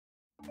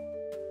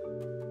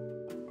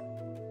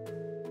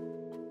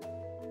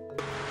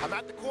I'm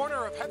at the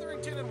corner of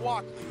Heatherington and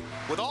Walkley,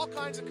 with all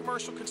kinds of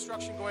commercial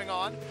construction going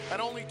on, and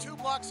only 2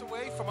 blocks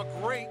away from a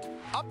great,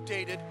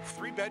 updated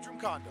 3-bedroom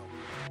condo.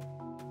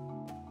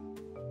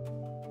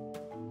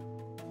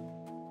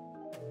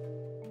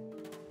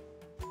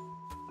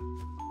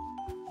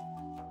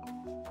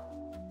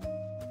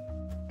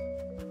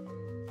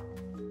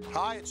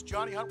 Hi, it's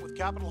Johnny Hunt with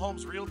Capital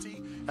Homes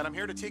Realty, and I'm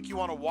here to take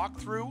you on a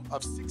walkthrough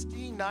of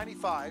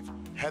 1695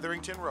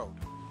 Heatherington Road.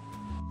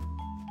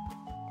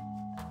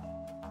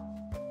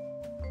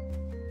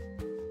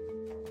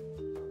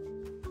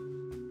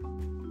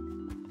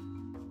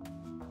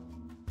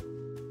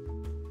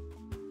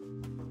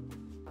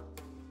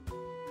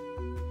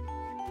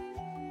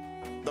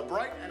 The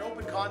bright and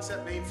open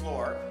concept main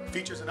floor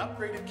features an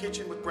upgraded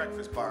kitchen with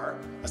breakfast bar,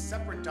 a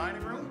separate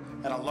dining room,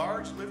 and a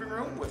large living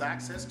room with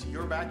access to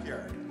your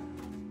backyard.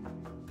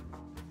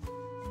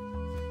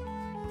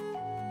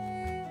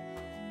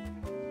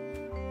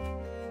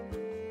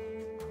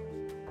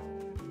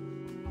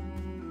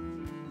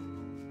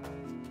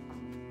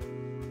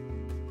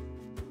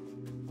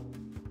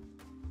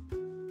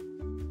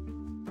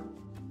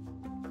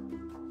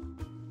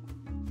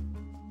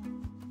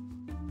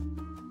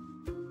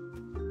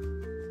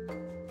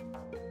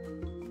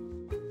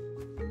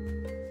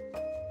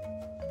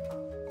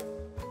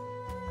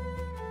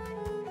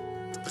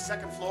 The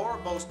second floor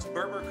boasts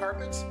Berber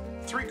carpets,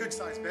 3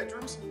 good-sized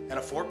bedrooms, and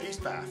a 4-piece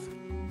bath.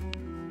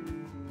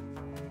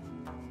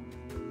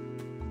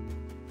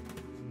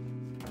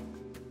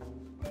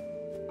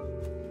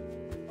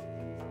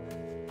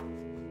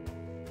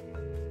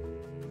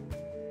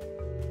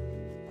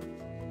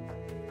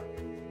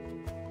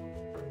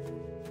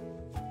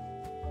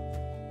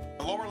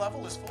 The lower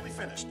level is fully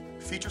finished.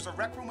 It features a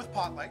rec room with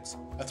pot lights,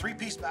 a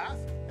 3-piece bath,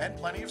 and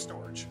plenty of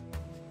storage.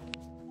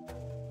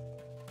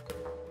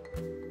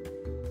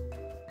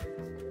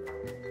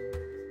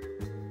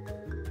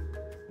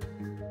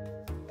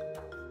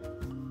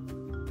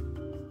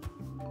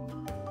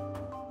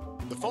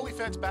 The fully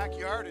fenced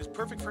backyard is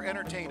perfect for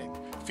entertaining.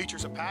 It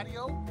features a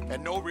patio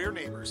and no rear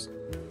neighbors.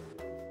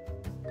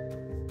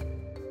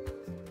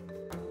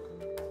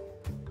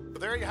 So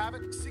there you have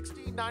it,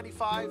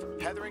 1695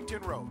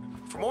 Heatherington Road.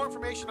 For more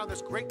information on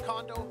this great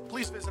condo,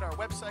 please visit our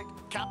website,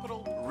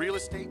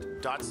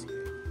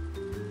 capitalrealestate.ca.